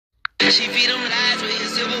She feed them lies with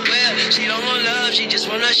his silverware. She don't want love, she just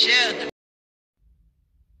wanna share.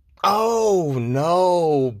 Oh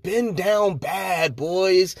no, been down bad,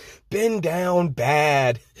 boys. Been down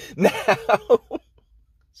bad. Now,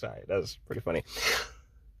 sorry, that was pretty funny.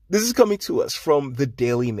 This is coming to us from the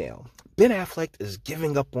Daily Mail. Ben Affleck is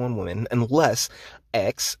giving up on women unless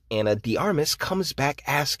ex Anna de Armas comes back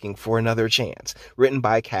asking for another chance. Written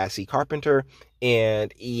by Cassie Carpenter.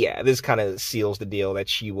 And yeah, this kind of seals the deal that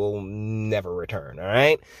she will never return, all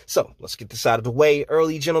right? So let's get this out of the way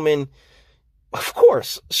early, gentlemen. Of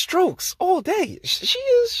course, strokes all day. She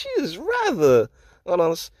is rather. Hold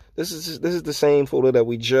on, this is the same photo that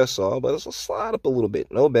we just saw, but let's slide up a little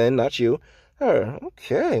bit. No, Ben, not you. Her.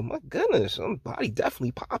 Okay, my goodness, her body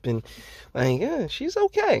definitely popping. Like, yeah, she's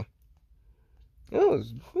okay. You know,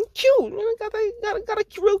 cute. You know, got a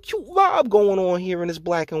real cute vibe going on here in this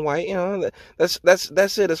black and white. You know,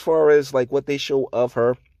 that's it as far as like what they show of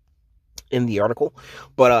her in the article.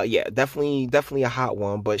 But yeah, definitely a hot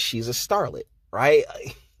one. But she's a starlet. Right?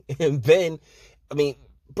 And then, I mean,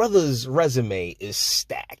 brother's resume is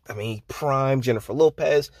stacked. I mean, prime Jennifer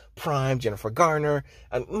Lopez, prime Jennifer Garner.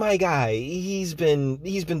 My guy, he's been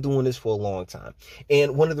doing this for a long time.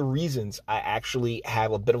 And one of the reasons I actually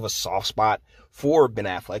have a bit of a soft spot for Ben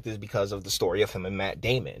Affleck is because of the story of him and Matt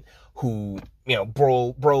Damon, who, you know,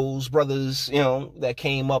 brothers, you know, that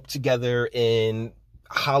came up together in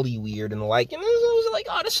Hollyweird and the like, and it was like,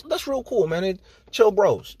 oh, that's real cool, man. Chill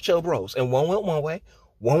bros. And one went one way,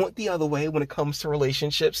 one went the other way when it comes to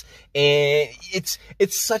relationships, and it's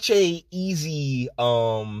such a easy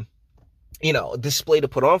you know, display to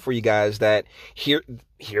put on for you guys that here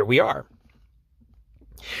we are.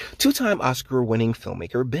 Two-time Oscar-winning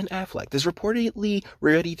filmmaker Ben Affleck is reportedly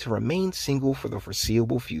ready to remain single for the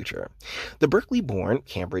foreseeable future. The Berkeley-born,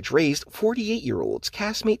 Cambridge-raised 48-year-old's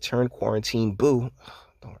castmate turned quarantine boo.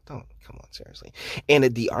 Don't come on, seriously. Anna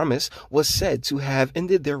de Armas was said to have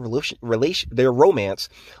ended their romance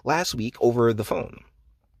last week over the phone.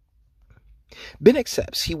 Ben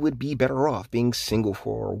accepts he would be better off being single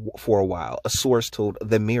for a while, a source told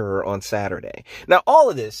The Mirror on Saturday. Now, all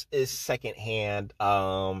of this is secondhand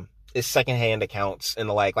accounts and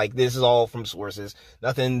the like this is all from sources.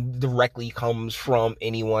 Nothing directly comes from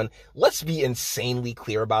anyone. Let's be insanely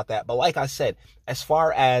clear about that. But like I said, as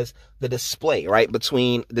far as the display, right,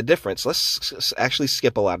 between the difference, let's actually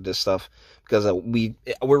skip a lot of this stuff because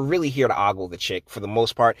we're really here to ogle the chick for the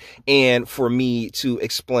most part, and for me to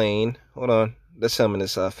explain. Hold on, that's him and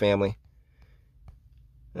his family.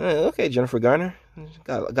 Okay, Jennifer Garner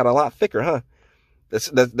got a lot thicker, huh?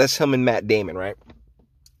 That's him and Matt Damon, right?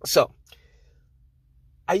 So,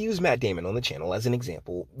 I use Matt Damon on the channel as an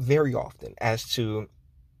example very often as to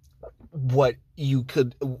the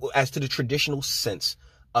traditional sense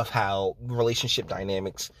of how relationship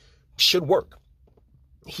dynamics should work.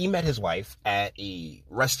 He met his wife at a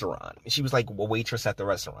restaurant. She was like a waitress at the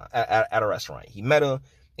restaurant, at a restaurant. He met her,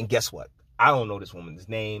 and guess what? I don't know this woman's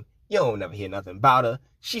name. You don't never hear nothing about her.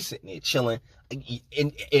 She's sitting there chilling,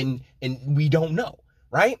 and we don't know.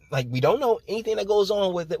 Right? Like, we don't know anything that goes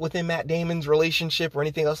on within Matt Damon's relationship or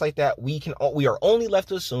anything else like that. We are only left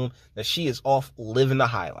to assume that she is off living the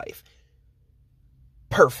high life.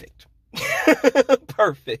 Perfect.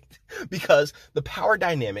 Perfect. Because the power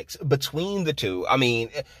dynamics between the two, I mean,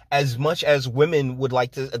 as much as women would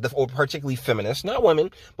like to, or particularly feminists, not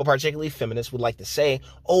women, but particularly feminists would like to say,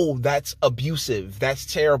 oh, that's abusive,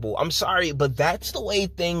 that's terrible. I'm sorry, but that's the way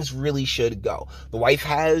things really should go. The wife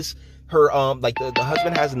has her, the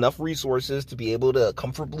husband has enough resources to be able to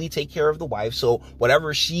comfortably take care of the wife. So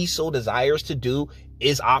whatever she so desires to do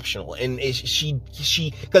is optional. And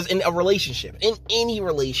because in a relationship, in any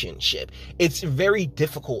relationship, it's very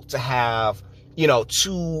difficult to have, you know,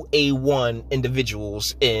 2 A1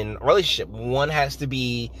 individuals in a relationship. One has to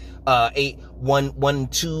be, one,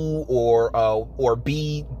 2, or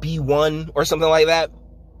B1 or something like that.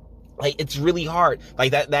 Like, it's really hard.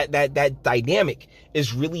 Like that dynamic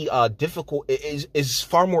is really difficult. Is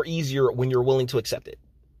far more easier when you're willing to accept it,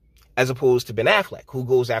 as opposed to Ben Affleck, who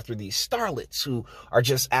goes after these starlets who are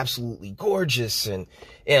just absolutely gorgeous and,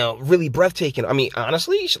 you know, really breathtaking. I mean,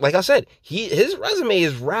 honestly, like I said, his resume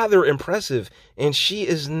is rather impressive, and she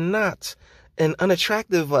is not an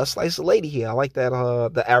unattractive slice of lady here. I like that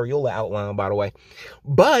the areola outline, by the way.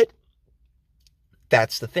 But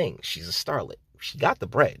that's the thing. She's a starlet. She got the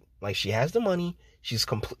bread. Like, she has the money. She's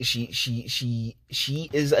complete. She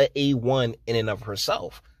is a A1 in and of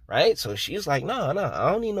herself, right? So she's like, no,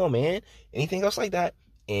 I don't need no man, anything else like that.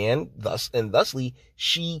 And thusly,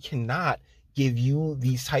 she cannot give you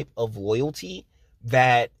these type of loyalty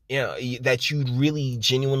that, you know, that you'd really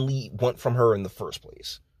genuinely want from her in the first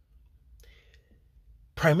place.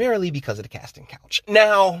 primarily because of the casting couch.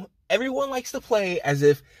 Now, everyone likes to play as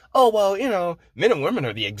if, oh, well, men and women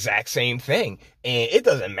are the exact same thing. And it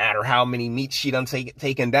doesn't matter how many meats she done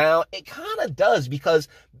taken down. It kind of does, because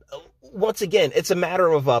once again, it's a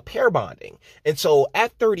matter of pair bonding. And so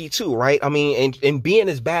at 32, right? I mean, and being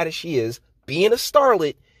as bad as she is, being a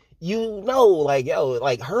starlet,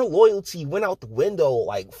 like her loyalty went out the window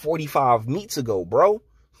like 45 meets ago, bro.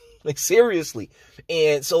 Like, seriously.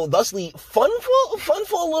 And so thusly, fun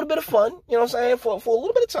for a little bit of fun, you know what I'm saying? For a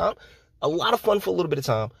little bit of time. A lot of fun for a little bit of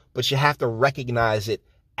time, but you have to recognize it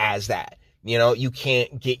as that. You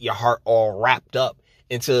can't get your heart all wrapped up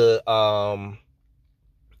into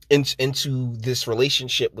this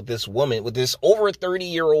relationship with this woman, with this over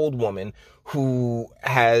 30-year-old woman who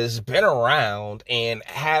has been around and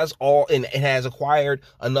has acquired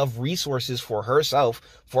enough resources for herself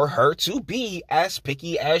for her to be as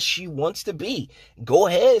picky as she wants to be. Go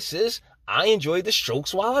ahead, sis. I enjoyed the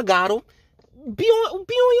strokes while I got them. Be on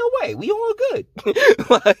your way. We all good.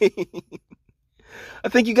 I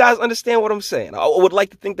think you guys understand what I'm saying. I would like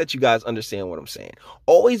to think that you guys understand what I'm saying.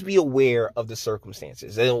 Always be aware of the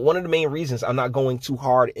circumstances. And one of the main reasons I'm not going too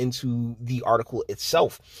hard into the article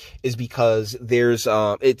itself is because there's,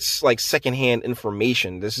 it's like secondhand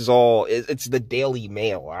information. This is all, it's the Daily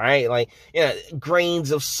Mail, all right? Like,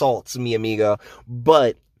 grains of salt, mi amigo.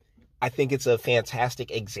 But I think it's a fantastic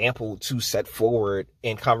example to set forward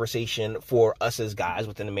in conversation for us as guys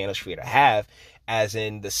within the manosphere to have, as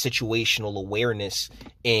in the situational awareness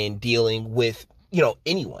in dealing with,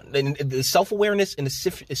 anyone. And the self-awareness and the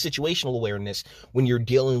situational awareness when you're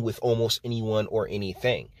dealing with almost anyone or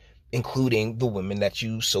anything, including the women that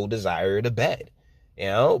you so desire to bed.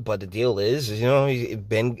 But the deal is,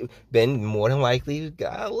 Ben more than likely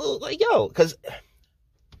got a little because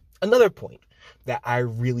another point that I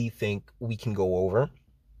really think we can go over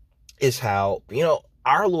is how,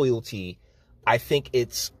 our loyalty, I think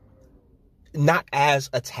it's not as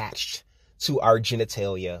attached to our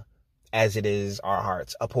genitalia as it is our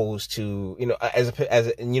hearts, opposed to,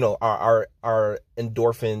 our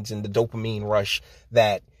endorphins and the dopamine rush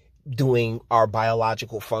that doing our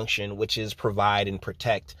biological function, which is provide and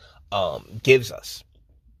protect, gives us.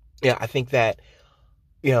 I think that,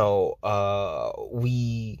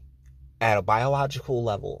 we, at a biological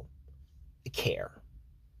level, care.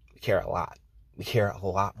 We care a lot. We care a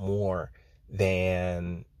lot more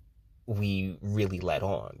than we really let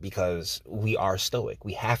on, because we are stoic.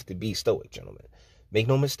 We have to be stoic, gentlemen. Make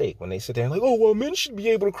no mistake when they sit there and like, oh, well, men should be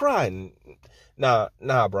able to cry. And nah,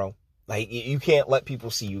 bro. Like, you can't let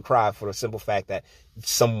people see you cry for the simple fact that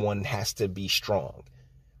someone has to be strong,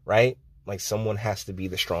 right? Like, someone has to be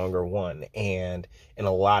the stronger one. And in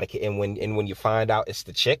a lot of and when you find out it's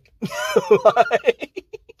the chick,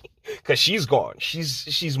 because she's gone,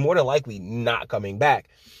 she's more than likely not coming back.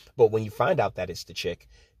 But when you find out that it's the chick,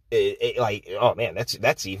 oh man,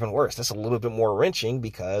 that's even worse. That's a little bit more wrenching,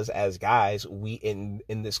 because as guys, we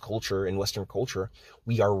in this culture, in Western culture,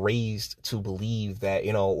 we are raised to believe that,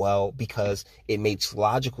 because it makes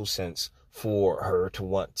logical sense for her to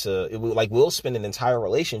want to, we'll spend an entire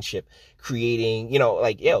relationship creating,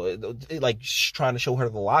 trying to show her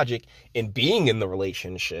the logic in being in the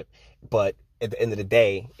relationship. But at the end of the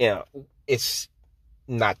day, it's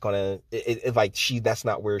not gonna, that's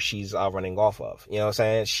not where she's running off of. You know what I'm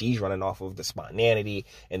saying? She's running off of the spontaneity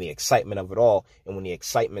and the excitement of it all. And when the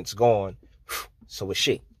excitement's gone, so is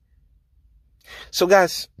she. So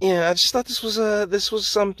guys, I just thought this was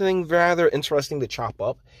something rather interesting to chop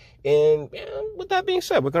up. And with that being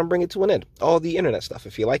said, we're going to bring it to an end. All the internet stuff.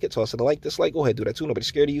 If you like it, toss it a like, dislike, go ahead, do that too. Nobody's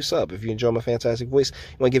scared of you, sub. If you enjoy my fantastic voice,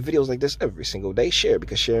 you want to get videos like this every single day, share,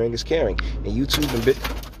 because sharing is caring. And YouTube and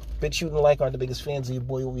Bitchute and like aren't the biggest fans of your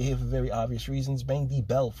boy over here for very obvious reasons. Bang the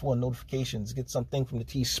bell for notifications. Get something from the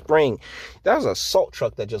Teespring. That was a salt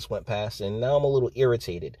truck that just went past, and now I'm a little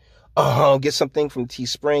irritated. Get something from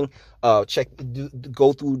Teespring.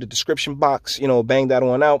 Go through the description box, bang that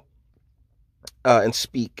one out. And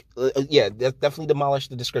speak. Definitely demolish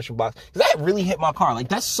the description box, because that really hit my car. Like,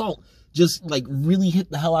 that salt just really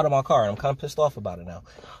hit the hell out of my car, and I'm kind of pissed off about it now.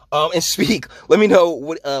 And speak. Let me know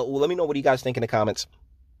what you guys think in the comments.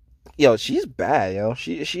 She's bad,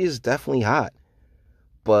 she is definitely hot,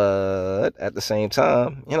 but at the same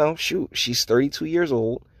time, shoot, she's 32 years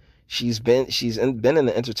old. She's been in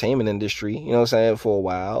the entertainment industry, for a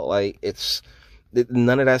while. Like,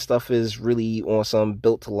 none of that stuff is really on some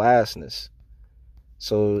built to lastness.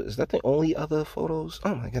 So is that the only other photos?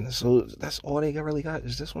 Oh my goodness. So that's all they really got,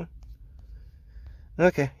 is this one?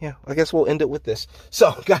 Okay, yeah. I guess we'll end it with this.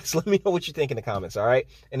 So guys, let me know what you think in the comments, all right?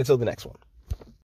 And until the next one.